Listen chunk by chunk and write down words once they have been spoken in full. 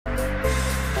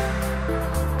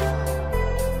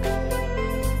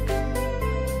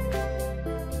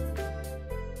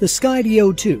The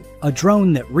Skydio 2, a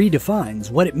drone that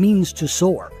redefines what it means to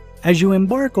soar. As you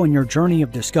embark on your journey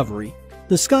of discovery,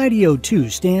 the Skydio 2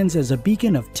 stands as a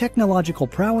beacon of technological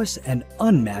prowess and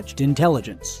unmatched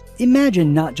intelligence.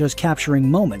 Imagine not just capturing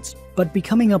moments, but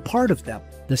becoming a part of them.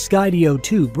 The Skydio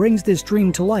 2 brings this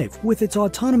dream to life with its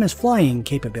autonomous flying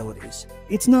capabilities.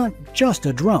 It's not just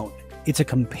a drone. It's a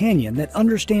companion that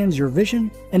understands your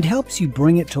vision and helps you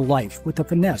bring it to life with a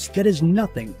finesse that is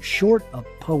nothing short of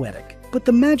poetic. But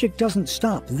the magic doesn't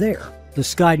stop there. The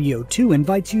Skydio 2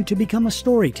 invites you to become a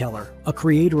storyteller, a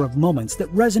creator of moments that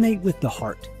resonate with the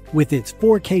heart. With its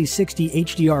 4K 60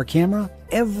 HDR camera,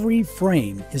 every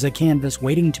frame is a canvas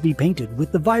waiting to be painted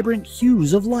with the vibrant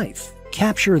hues of life.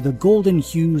 Capture the golden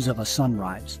hues of a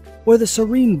sunrise, or the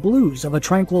serene blues of a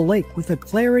tranquil lake with a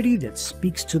clarity that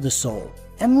speaks to the soul.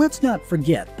 And let's not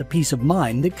forget the peace of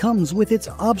mind that comes with its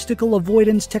obstacle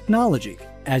avoidance technology.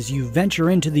 As you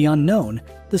venture into the unknown,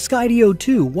 the Skydio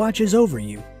 2 watches over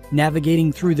you,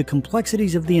 navigating through the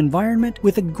complexities of the environment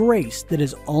with a grace that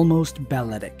is almost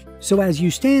balletic. So as you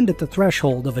stand at the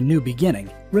threshold of a new beginning,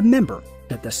 remember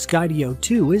that the Skydio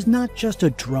 2 is not just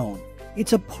a drone.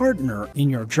 It's a partner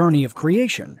in your journey of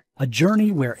creation, a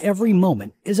journey where every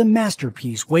moment is a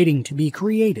masterpiece waiting to be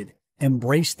created.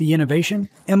 Embrace the innovation,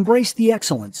 embrace the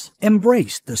excellence,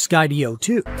 embrace the Skydio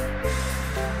 2.